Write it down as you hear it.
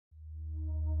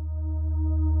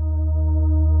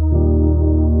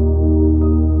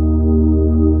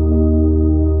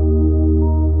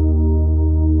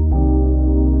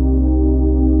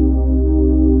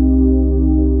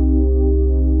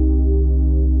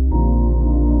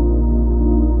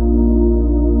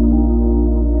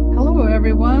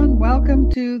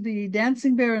welcome to the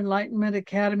Dancing Bear Enlightenment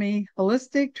Academy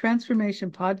Holistic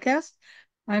Transformation Podcast.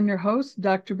 I'm your host,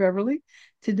 Dr. Beverly.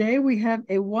 Today we have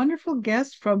a wonderful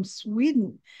guest from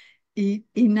Sweden,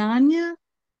 Inaya.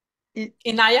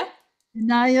 Inaya?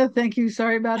 Inaya, thank you.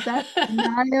 Sorry about that.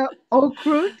 Inaya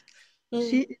Oakroot.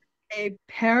 She is a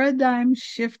paradigm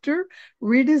shifter,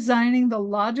 redesigning the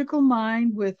logical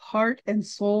mind with heart and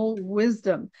soul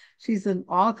wisdom. She's an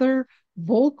author,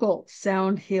 vocal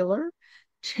sound healer,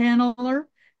 channeler,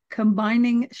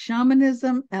 combining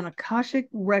shamanism and akashic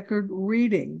record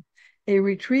reading, a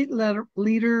retreat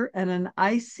leader, and an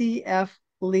ICF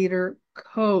leader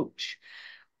coach.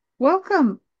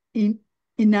 Welcome,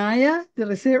 Inaya.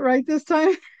 Did I say it right this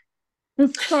time?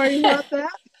 Sorry about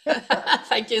that.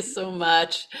 Thank you so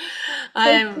much.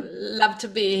 Thank I love to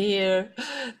be here.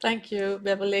 Thank you,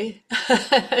 Beverly.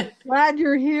 Glad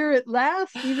you're here at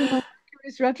last, even though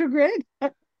Mercury's retrograde.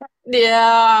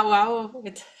 Yeah, wow.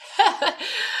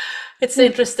 It's an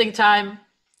interesting time.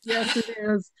 Yes, it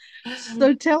is.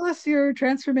 So tell us your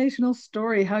transformational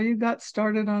story, how you got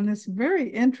started on this very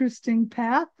interesting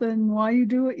path and why you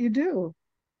do what you do.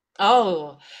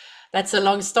 Oh, that's a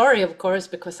long story, of course,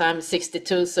 because I'm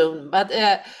 62 soon. But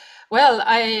well,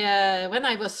 I when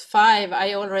I was 5,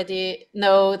 I already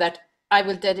know that I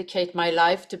will dedicate my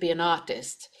life to be an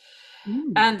artist.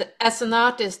 Mm. And as an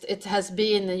artist, it has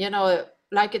been,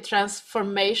 like a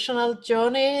transformational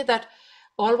journey that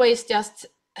always just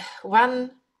one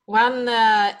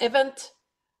event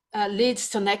leads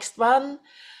to next one,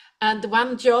 and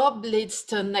one job leads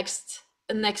to next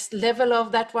level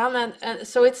of that one, and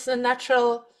so it's a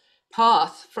natural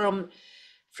path from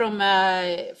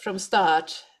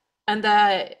start. And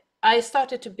I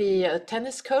started to be a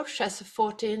tennis coach as a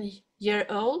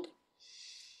 14-year-old,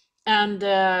 and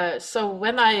so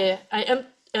when I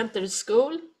entered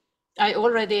school, I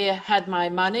already had my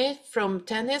money from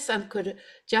tennis and could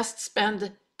just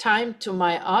spend time to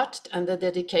my art and the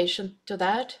dedication to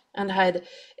that, and had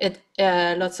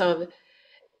lots of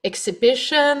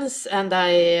exhibitions. And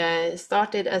I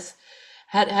started as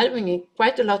having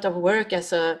quite a lot of work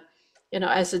as a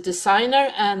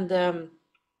designer, and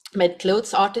made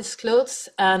clothes, artist clothes,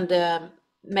 and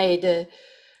made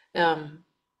um,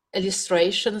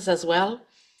 illustrations as well,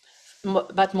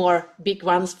 but more big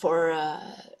ones for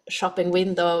shopping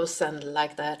windows and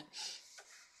like that.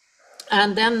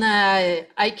 And then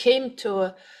I came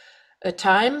to a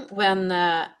time when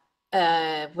a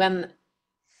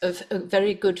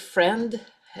very good friend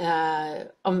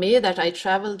of me that I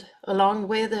traveled along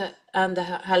with, and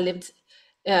I lived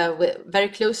very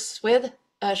close with,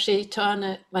 she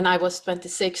turned when I was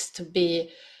 26 to be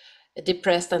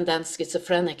depressed and then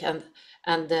schizophrenic, and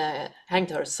hanged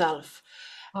herself.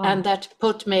 Oh. And that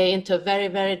put me into a very,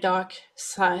 very dark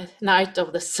night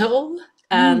of the soul. Mm.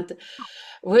 And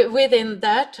within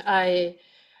that, I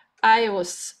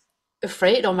was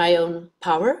afraid of my own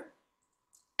power.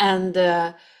 And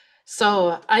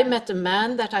so I met a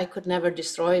man that I could never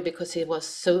destroy because he was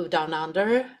so down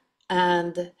under.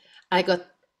 And I got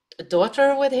a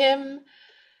daughter with him,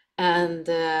 and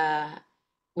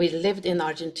we lived in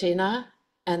Argentina,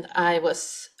 and I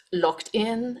was locked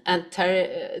in and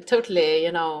totally,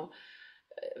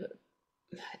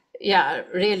 yeah,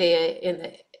 really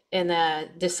in a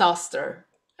disaster.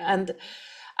 And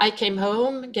I came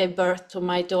home, gave birth to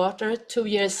my daughter. 2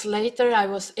 years later, I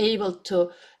was able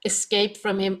to escape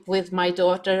from him with my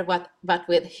daughter, but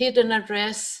with hidden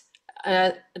address.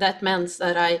 That meant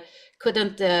that I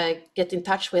couldn't get in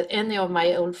touch with any of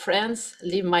my old friends,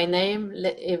 leave my name,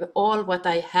 leave all what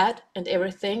I had and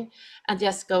everything, and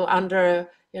just go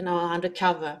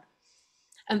undercover.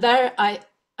 And there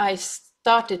I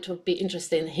started to be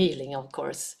interested in healing, of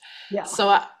course. Yeah.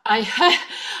 So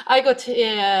I got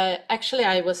actually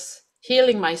I was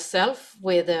healing myself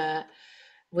with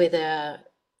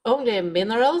only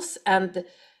minerals and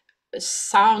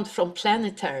sound from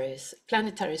planetary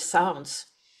sounds.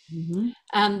 Mhm.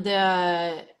 And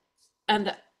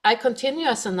I continue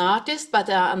as an artist, but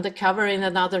undercover in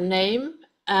another name,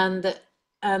 and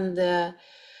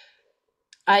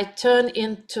I turn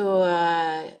into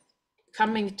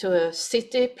coming to a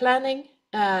city planning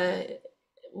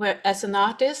where as an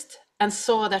artist, and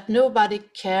saw that nobody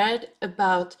cared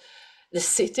about the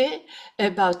city,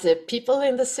 about the people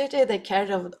in the city. They cared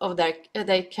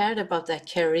they cared about their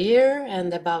career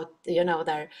and about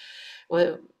their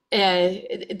well,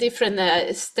 different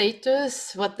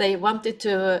status, what they wanted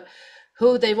to,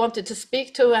 who they wanted to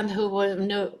speak to, and who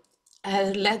were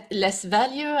had less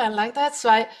value and like that.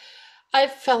 So I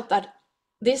felt that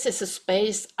this is a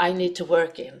space I need to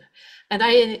work in, and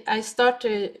I start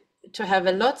to have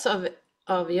a lots of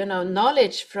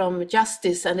knowledge from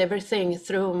justice and everything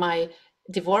through my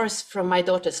divorce from my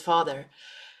daughter's father.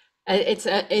 It's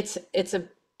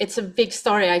a big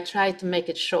story. I try to make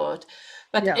it short,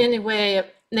 but anyway,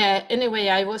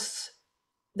 I was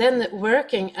then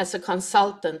working as a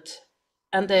consultant,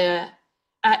 and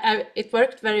it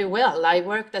worked very well. I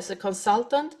worked as a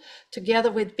consultant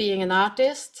together with being an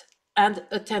artist and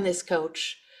a tennis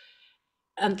coach.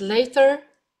 And later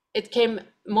it came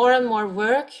more and more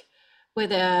work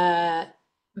with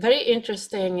very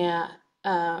interesting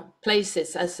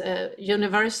places as a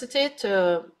university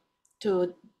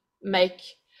to make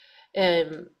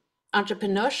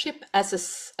entrepreneurship as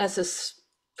a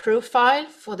profile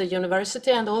for the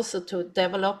university, and also to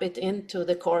develop it into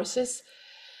the courses.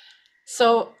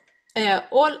 So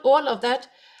all of that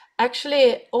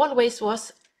actually always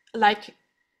was like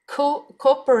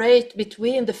cooperate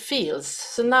between the fields.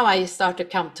 So now I start to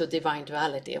come to divine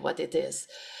duality, what it is.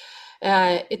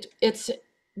 It's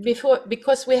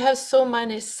because we have so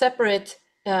many separate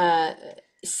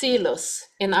silos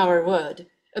in our world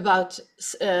about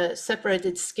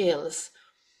separated skills.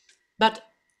 But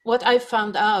what I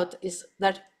found out is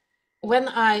that when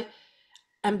I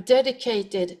am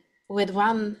dedicated with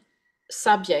one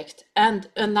subject and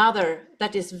another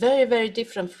that is very, very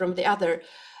different from the other,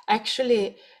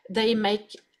 actually they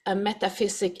make a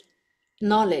metaphysic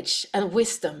knowledge and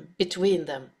wisdom between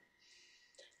them.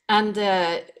 And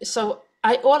so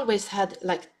I always had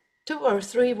like 2 or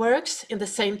 3 works in the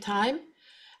same time,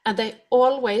 and they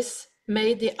always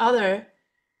made the other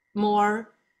more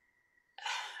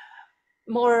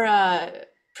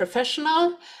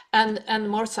professional and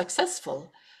more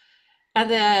successful.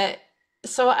 And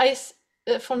so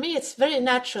for me, it's very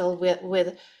natural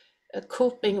with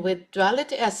coping with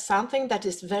duality as something that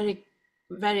is very,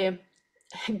 very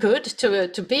good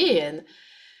to be in.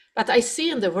 But I see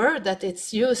in the world that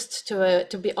it's used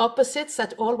to be opposites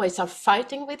that always are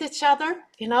fighting with each other.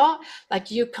 Like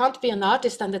you can't be an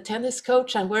artist and a tennis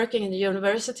coach and working in the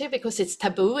university because it's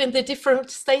taboo in the different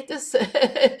status.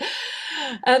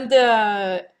 and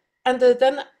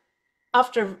then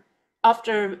after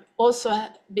also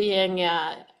being,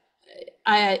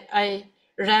 I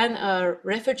ran a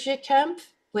refugee camp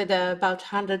with about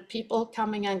 100 people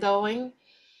coming and going.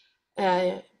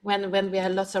 When we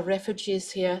had lots of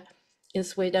refugees here in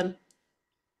Sweden.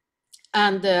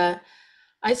 And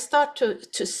I start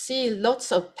to see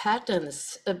lots of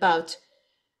patterns about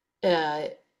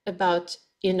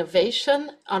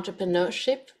innovation,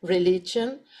 entrepreneurship,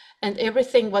 religion, and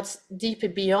everything what's deeper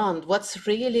beyond, what's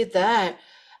really there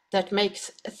that makes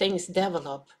things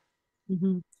develop.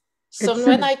 Mm-hmm. So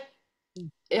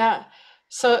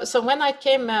when I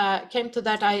came to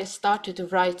that, I started to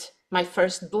write my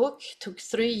first book. Took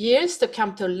 3 years to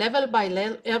come to level by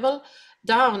level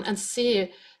down and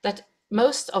see that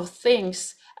most of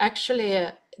things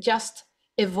actually just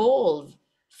evolve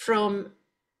from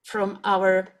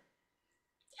our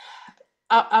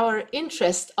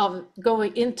interest of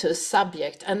going into a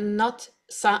subject, and not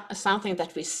something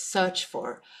that we search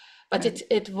for, but it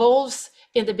evolves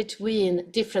in the between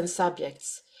different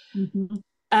subjects. Mm-hmm.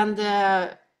 And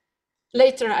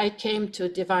later I came to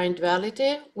divine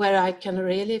duality, where I can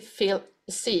really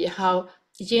see how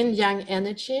yin yang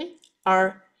energy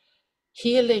are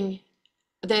healing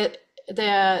the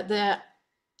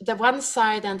one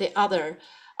side, and the other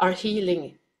are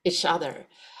healing each other,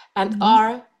 and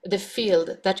are the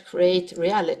field that create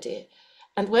reality.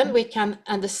 And when we can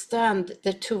understand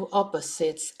the two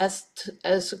opposites as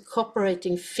a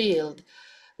cooperating field,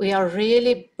 we are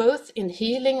really both in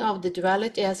healing of the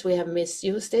duality as we have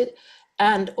misused it,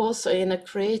 and also in a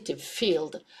creative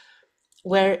field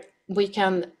where we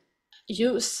can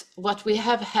use what we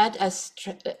have had as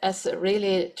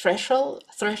really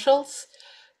thresholds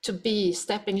to be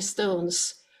stepping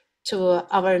stones to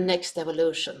our next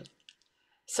evolution.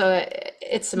 So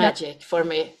it's magic for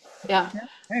me. Yeah.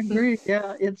 I agree.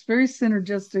 Yeah, it's very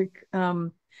synergistic.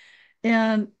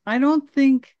 And I don't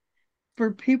think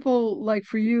for people like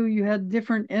for you, you had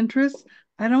different interests.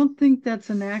 I don't think that's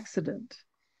an accident.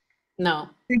 No. I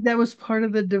think that was part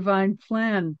of the divine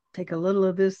plan. Take a little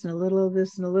of this and a little of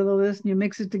this and a little of this, and you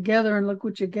mix it together and look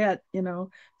what you get.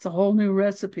 It's a whole new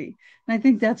recipe. And I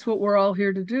think that's what we're all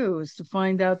here to do, is to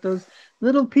find out those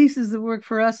little pieces that work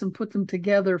for us and put them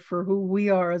together for who we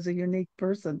are as a unique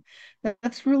person.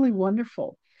 That's really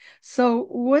wonderful. So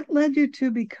what led you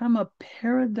to become a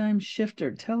paradigm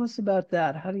shifter? Tell us about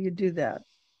that. How do you do that?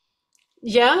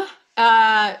 Yeah.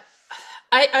 I,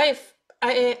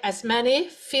 as many,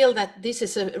 feel that this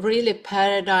is a really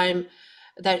paradigm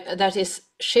that is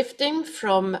shifting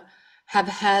from have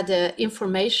had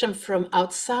information from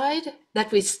outside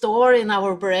that we store in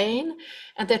our brain,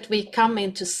 and that we come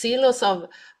into silos of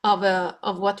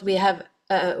what we have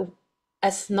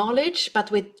as knowledge,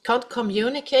 but we can't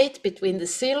communicate between the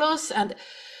silos, and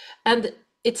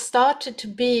it started to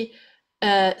be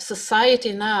a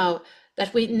society now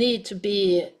that we need to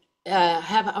be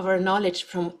have our knowledge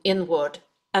from inward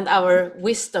and our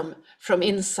wisdom from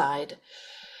inside.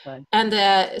 Right. And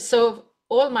so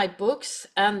all my books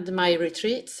and my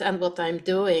retreats and what I'm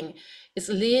doing is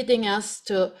leading us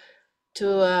to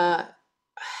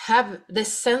have the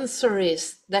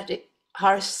sensories that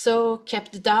are so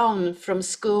kept down from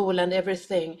school and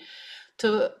everything,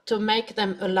 to make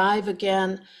them alive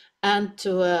again, and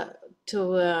to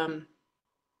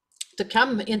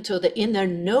come into the inner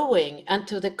knowing and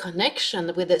to the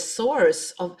connection with the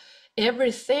source of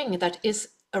everything that is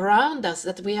around us,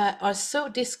 that we are so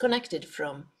disconnected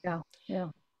from. Yeah.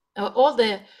 All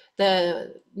the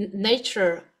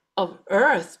nature of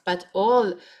earth, but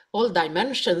all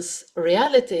dimensions,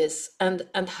 realities,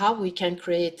 and how we can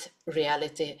create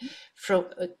reality from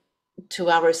to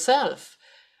ourselves.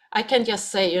 I can just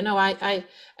say, I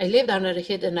lived under a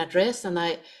hidden address, and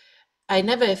I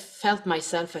never felt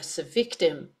myself as a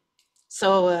victim.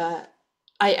 So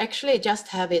I actually just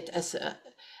have it as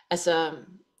a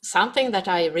something that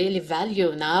I really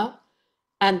value now.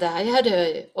 And I had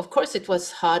of course it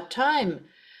was hard time,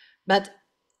 but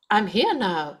I'm here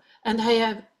now, and I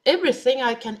have everything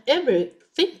I can ever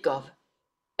think of.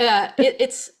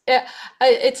 It's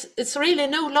really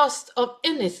no loss of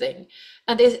anything,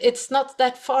 and it's not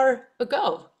that far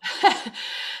ago.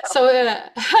 So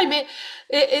I mean,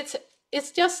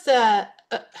 it's just a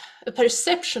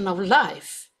perception of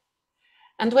life,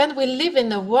 and when we live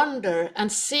in a wonder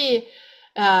and see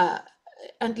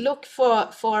and look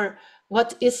for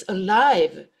what is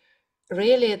alive,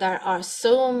 really there are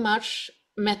so much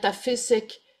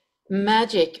metaphysic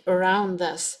magic around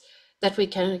us that we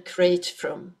can create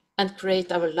from and create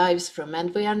our lives from,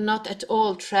 and we are not at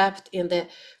all trapped in the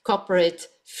corporate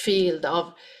field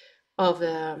of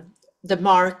the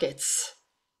markets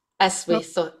as we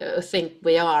think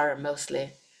we are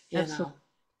mostly, Absolutely.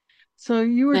 So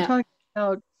you were talking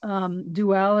about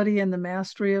duality and the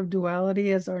mastery of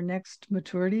duality as our next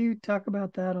maturity. Talk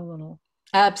about that a little.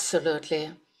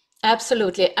 Absolutely,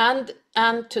 and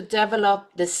to develop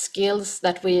the skills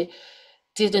that we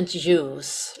didn't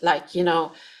use, like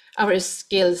our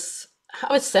skills,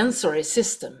 our sensory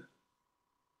system,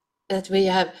 that we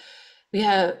have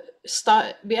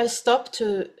stopped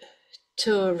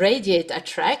to radiate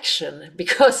attraction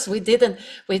because we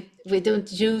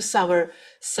don't use our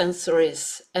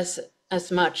sensories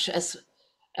as much as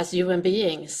human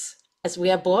beings, as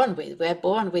we are born with. We are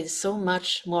born with so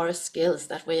much more skills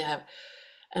that we have,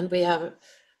 and we have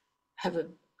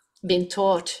been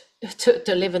taught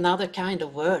to live another kind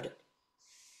of world.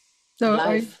 So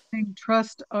are you Life. saying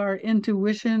trust our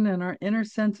intuition and our inner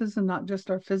senses and not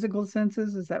just our physical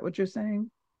senses? Is that what you're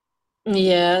saying?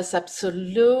 Yes,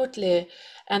 absolutely.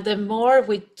 And the more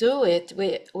we do it,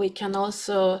 we can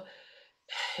also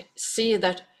see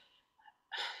that,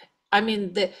 I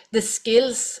mean, the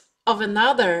skills of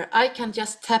another, I can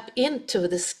just tap into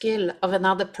the skill of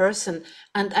another person,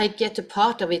 and I get a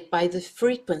part of it by the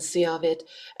frequency of it,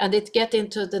 and it get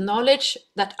into the knowledge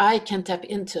that I can tap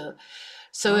into.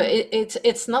 So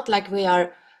it's not like we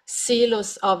are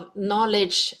silos of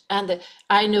knowledge and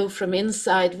I know from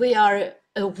inside. We are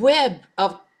a web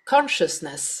of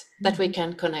consciousness that we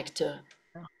can connect to.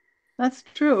 That's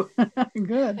true.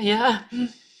 Good. Yeah,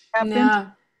 Tap into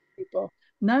yeah. people.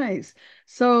 Nice.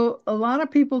 So a lot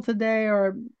of people today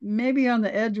are maybe on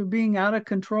the edge of being out of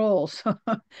control. So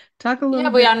talk a Yeah,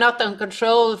 little we bit. are not on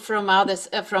control from others,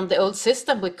 from the old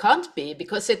system. We can't be,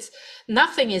 because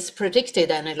nothing is predicted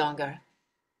any longer.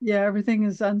 Yeah, everything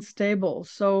is unstable.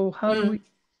 So Mm,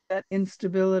 that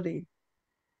instability?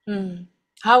 mm.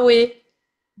 How we,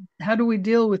 How do we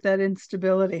deal with that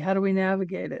instability? How do we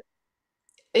navigate it?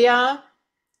 yeah,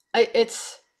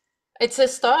 it's a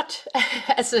start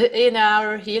in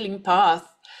our healing path,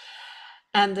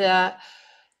 and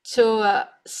to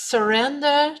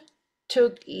surrender,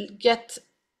 to get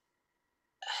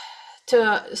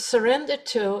to surrender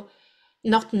to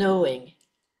not knowing,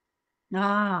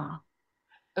 Ah,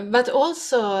 but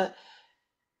also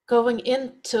going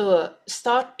into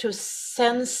start to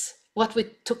sense what we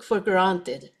took for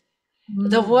granted,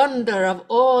 the mm, wonder of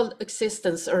all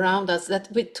existence around us that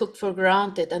we took for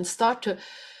granted, and start to,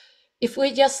 if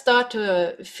we just start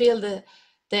to feel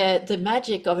the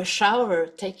magic of a shower,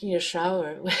 taking a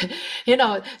shower, you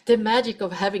know, the magic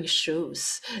of having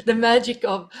shoes, the magic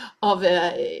of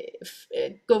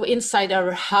go inside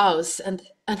our house and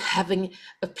having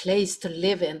a place to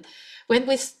live in. When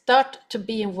we start to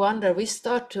be in wonder, we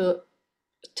start to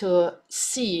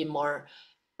see more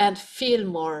and feel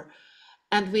more,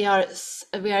 and we are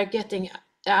getting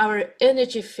our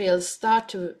energy fields start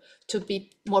to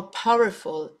be more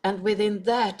powerful, and within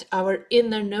that our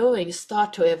inner knowing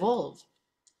start to evolve.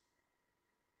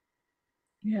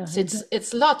 Yeah, So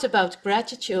it's a lot about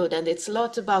gratitude, and it's a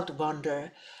lot about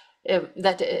wonder.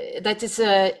 That is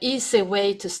a easy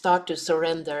way to start to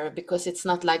surrender, because it's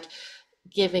not like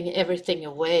giving everything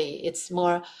away. It's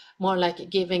more like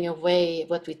giving away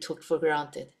what we took for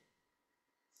granted.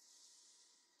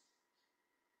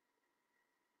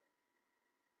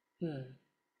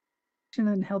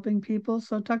 and helping people.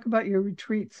 So talk about your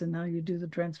retreats and how you do the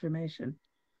transformation.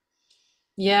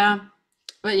 Yeah,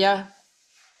 but yeah,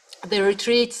 the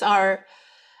retreats are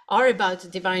about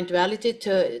divine duality,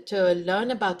 to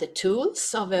learn about the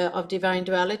tools of divine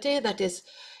duality. That is,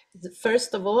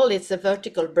 first of all, it's a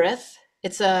vertical breath.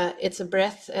 It's a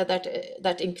breath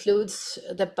that includes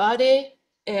the body,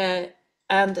 and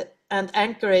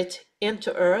anchor it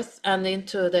into earth and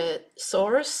into the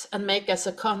source, and make us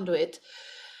a conduit.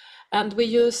 And we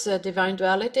use divine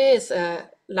duality is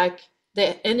like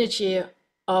the energy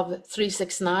of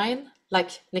 369,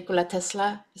 like Nikola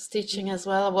Tesla is teaching as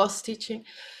well, was teaching.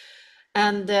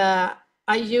 And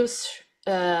I use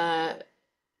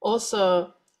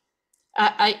also,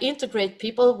 I integrate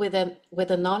people with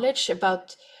a knowledge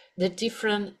about the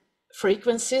different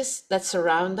frequencies that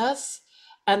surround us,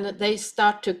 and they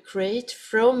start to create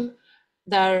from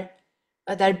their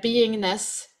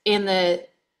beingness in a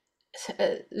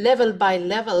level by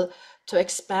level, to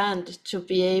expand, to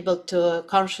be able to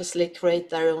consciously create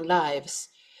their own lives.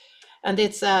 And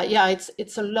it's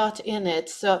it's a lot in it.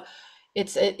 So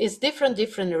it's different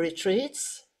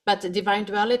retreats, but the divine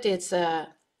duality, it's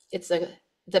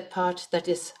the part that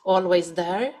is always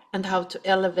there, and how to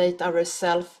elevate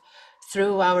ourselves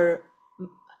through our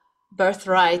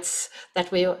birthrights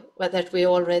that we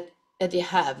already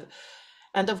have.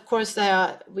 And of course,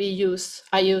 I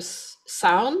use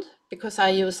sound, because I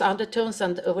use undertones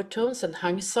and overtones and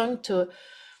hang song to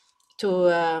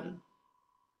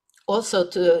also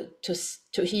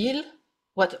to heal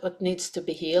what needs to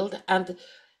be healed. And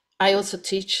I also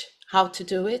teach how to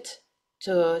do it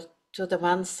to the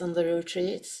ones on the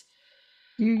retreats.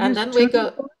 Do you And use then we tuning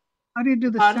go forks? How do you do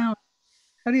the on. sound?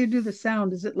 How do you do the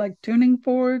sound? Is it like tuning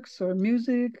forks or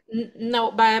music?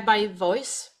 No, by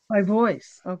voice. By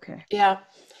voice. Okay. Yeah,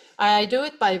 I do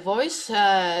it by voice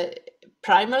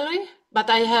primarily, but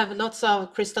I have lots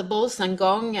of crystal balls and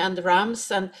gong and drums.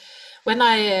 And when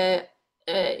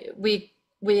we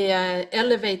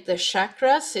elevate the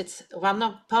chakras, it's one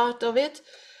of part of it.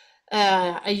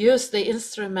 I use the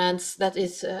instruments that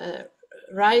is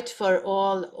right for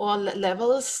all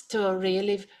levels to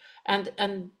really,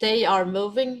 and they are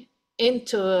moving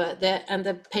into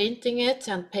the painting it,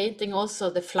 and painting also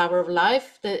the flower of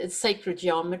life, the sacred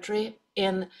geometry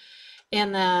in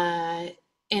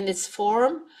its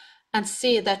form, and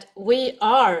see that we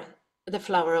are the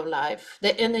flower of life.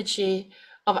 The energy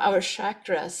of our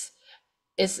chakras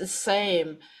is the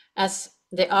same as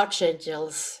the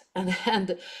archangels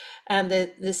and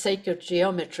the sacred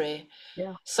geometry.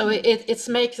 Yeah. So it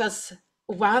makes us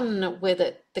one with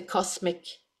the cosmic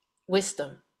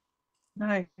wisdom.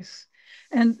 Nice.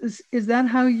 And is that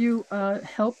how you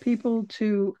help people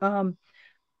to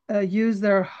use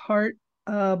their heart,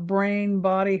 brain,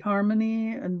 body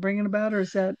harmony and bring it about, or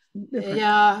is that different?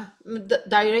 Yeah,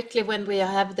 directly when we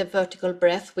have the vertical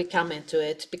breath, we come into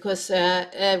it, because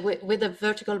with the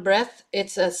vertical breath,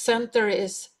 its center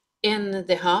is in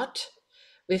the heart.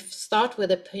 We start with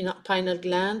the pineal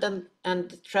gland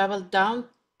and travel down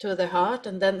to the heart,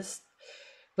 and then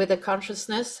with the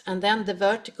consciousness, and then the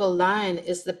vertical line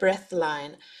is the breath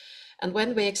line. And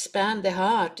when we expand the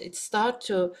heart, it starts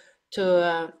to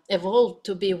evolve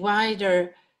to be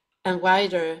wider and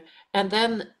wider, and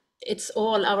then it's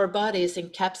all our bodies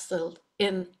encapsulated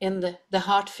in the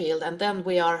heart field, and then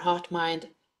we are heart, mind,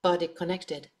 body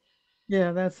connected.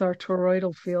 Yeah, that's our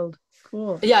toroidal field.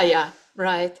 Cool. Yeah,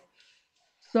 right.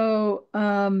 So,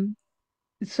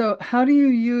 so how do you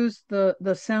use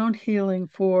the sound healing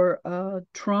for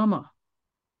trauma?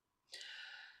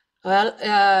 Well,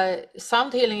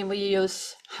 sound healing, we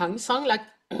use hang song, like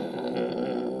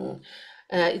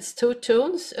it's two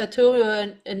tunes,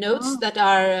 two notes Oh, that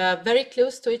are very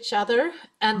close to each other.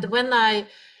 And uh-huh. when I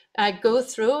go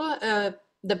through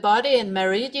the body and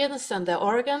meridians and the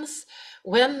organs,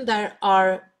 when there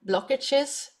are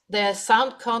blockages, the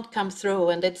sound can't come through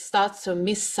and it starts to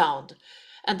miss sound.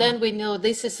 And then we know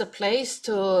this is a place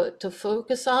to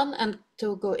focus on and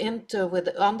to go into with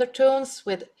undertones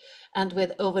and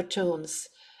with overtones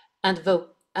and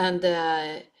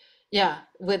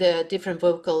with different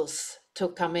vocals to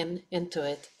come into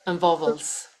it and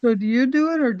vowels. So do you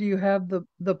do it or do you have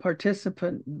the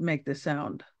participant make the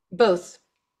sound? Both.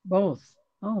 Both.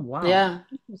 Oh, wow. Yeah.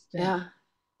 Interesting. Yeah.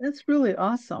 That's really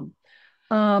awesome.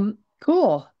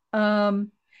 Cool.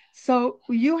 So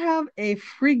you have a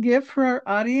free gift for our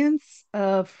audience,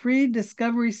 a free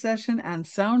discovery session and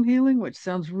sound healing, which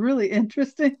sounds really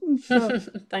interesting. So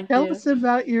Thank tell you. us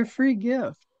about your free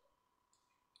gift.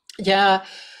 Yeah,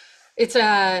 it's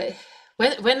a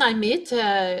when I meet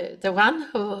the one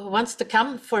who wants to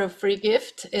come for a free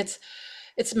gift, it's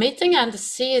meeting and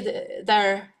see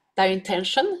their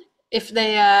intention. If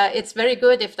they, it's very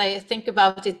good if they think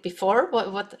about it before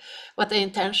what the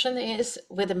intention is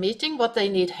with the meeting, what they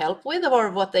need help with, or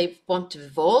what they want to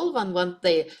evolve and what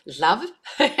they love,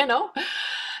 you know.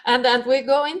 And we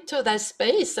go into that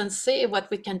space and see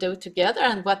what we can do together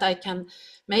and what I can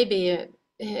maybe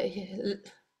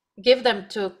give them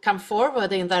to come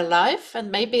forward in their life, and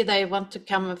maybe they want to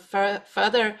come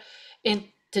further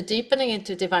into deepening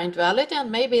into divine duality,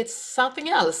 and maybe it's something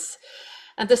else.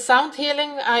 And the sound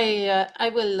healing,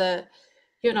 I will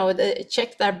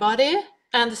check their body,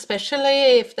 and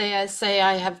especially if they say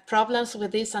I have problems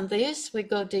with this and this, we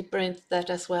go deeper into that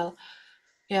as well.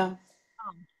 Yeah.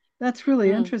 That's really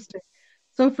Mm, interesting.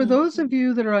 So, for mm, those of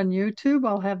you that are on YouTube,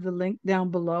 I'll have the link down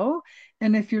below.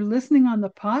 And if you're listening on the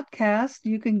podcast,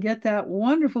 you can get that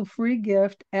wonderful free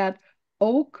gift at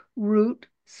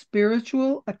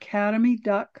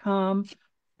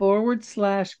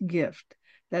oakrootspiritualacademy.com/gift.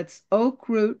 That's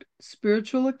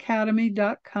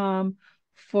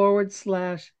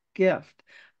oakrootspiritualacademy.com/gift.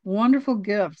 Wonderful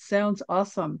gift. Sounds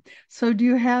awesome. So, do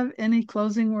you have any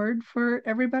closing word for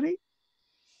everybody?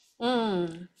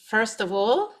 First of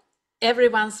all,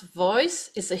 everyone's voice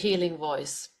is a healing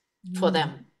voice for Mm.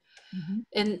 them. Mhm.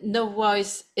 And no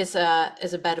voice is a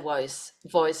bad voice.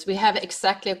 We have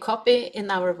exactly a copy in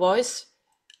our voice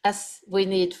as we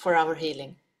need for our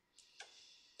healing.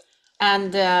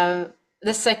 And the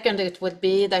second, it would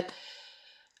be that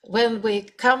when we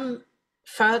come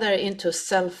further into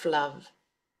self-love,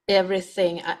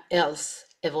 everything else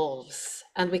evolves,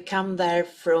 and we come there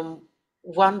from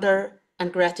wonder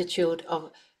and gratitude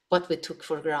of what we took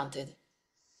for granted.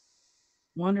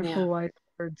 Wonderful Yeah. white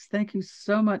words. Thank you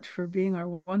so much for being our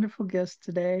wonderful guest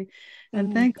today.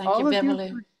 And thank Thank you, all of you Beverly.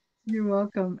 for, you're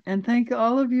welcome. And thank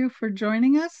all of you for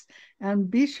joining us. And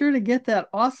be sure to get that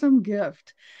awesome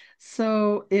gift.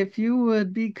 So if you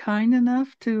would be kind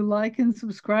enough to like and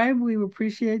subscribe, we would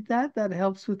appreciate that. That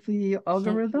helps with the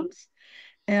algorithms.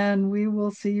 And we will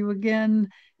see you again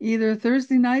either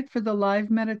Thursday night for the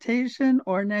live meditation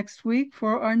or next week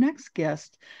for our next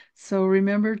guest. So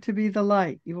remember to be the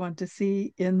light you want to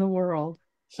see in the world.